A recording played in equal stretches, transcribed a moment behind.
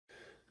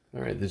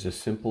All right, this is a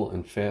simple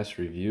and fast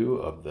review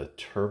of the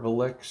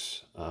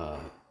Terviiix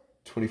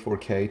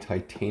 24K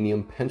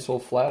titanium pencil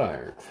flat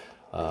iron.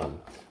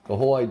 The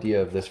whole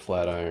idea of this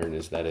flat iron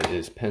is that it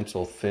is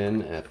pencil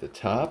thin at the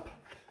top,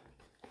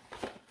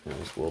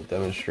 as we'll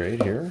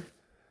demonstrate here.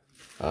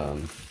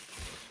 And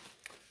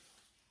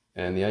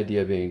the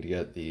idea being to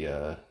get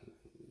the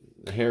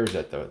hairs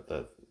at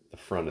the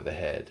front of the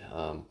head.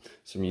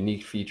 Some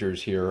unique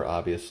features here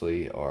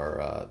obviously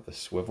are the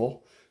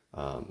swivel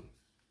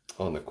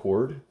on the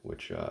cord,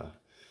 which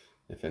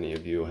if any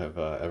of you have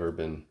ever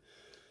been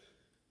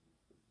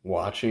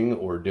watching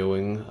or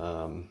doing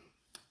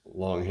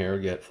long hair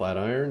get flat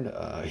ironed,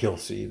 you'll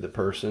see the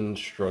person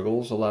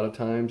struggles a lot of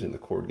times and the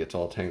cord gets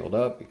all tangled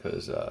up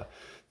because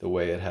the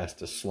way it has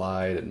to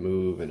slide and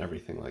move and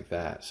everything like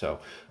that. So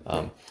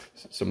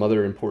some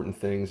other important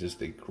things is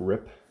the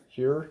grip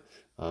here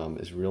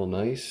is real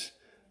nice.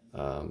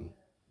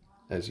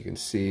 As you can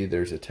see,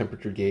 there's a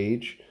temperature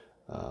gauge,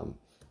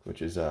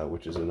 which is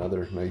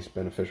another nice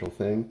beneficial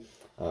thing.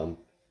 And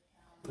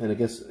I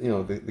guess, you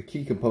know, the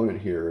key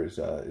component here is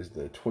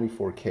the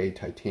 24K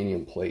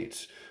titanium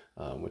plates,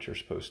 which are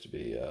supposed to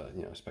be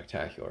you know,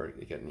 spectacular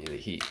at getting you the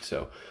heat.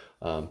 So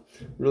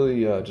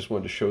really just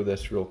wanted to show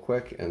this real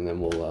quick, and then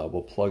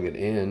we'll plug it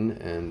in.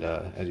 And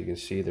as you can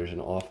see, there's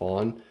an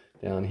off-on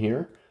down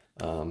here,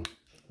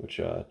 which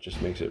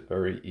just makes it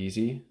very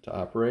easy to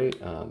operate.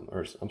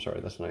 Or I'm sorry,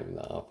 that's not even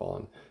the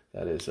off-on.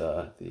 That is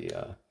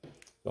the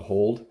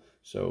hold.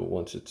 So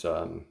once it's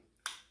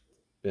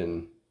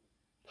been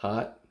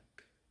hot,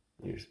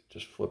 you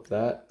just flip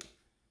that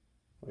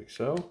like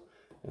so,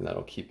 and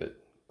that'll keep it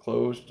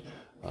closed.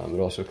 It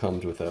also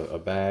comes with a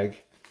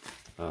bag,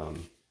 real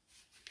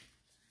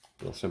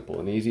simple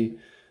and easy.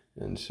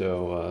 And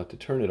so to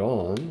turn it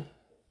on,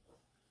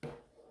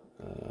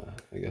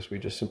 I guess we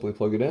just simply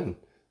plug it in.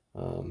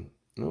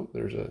 Nope,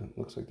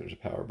 looks like there's a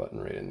power button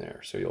right in there.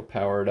 So you'll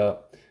power it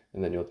up,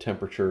 and then your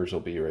temperatures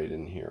will be right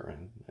in here.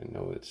 And I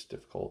know it's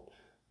difficult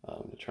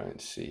to try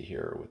and see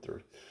here with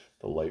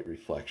the light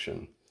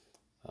reflection.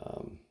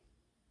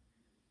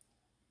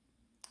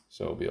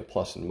 So it'll be a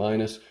plus and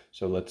minus.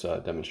 So let's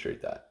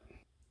demonstrate that.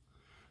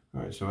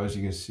 All right, so as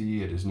you can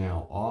see, it is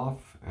now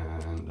off.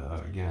 And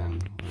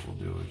again, what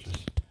we'll do is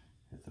just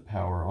hit the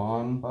power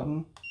on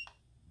button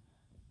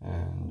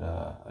and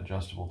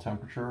adjustable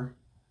temperature.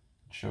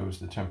 It shows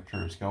the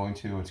temperature it's going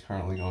to. It's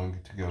currently going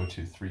to go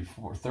to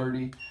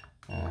 430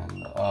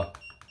 and up.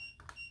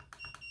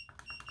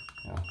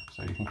 You know,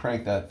 so you can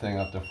crank that thing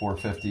up to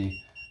 450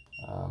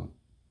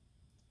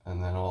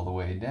 and then all the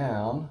way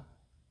down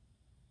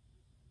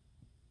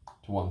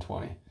to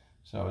 120.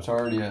 So it's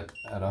already at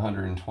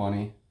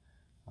 120.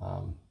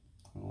 And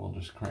we'll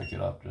just crank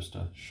it up just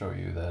to show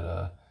you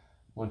that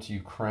once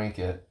you crank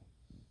it,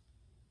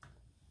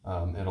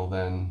 it'll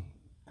then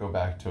go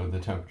back to the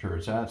temperature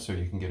it's at, so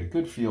you can get a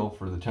good feel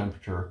for the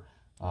temperature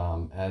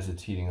as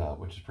it's heating up,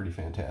 which is pretty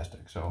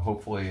fantastic. So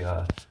hopefully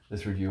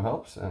this review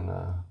helps, and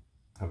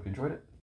hope you enjoyed it.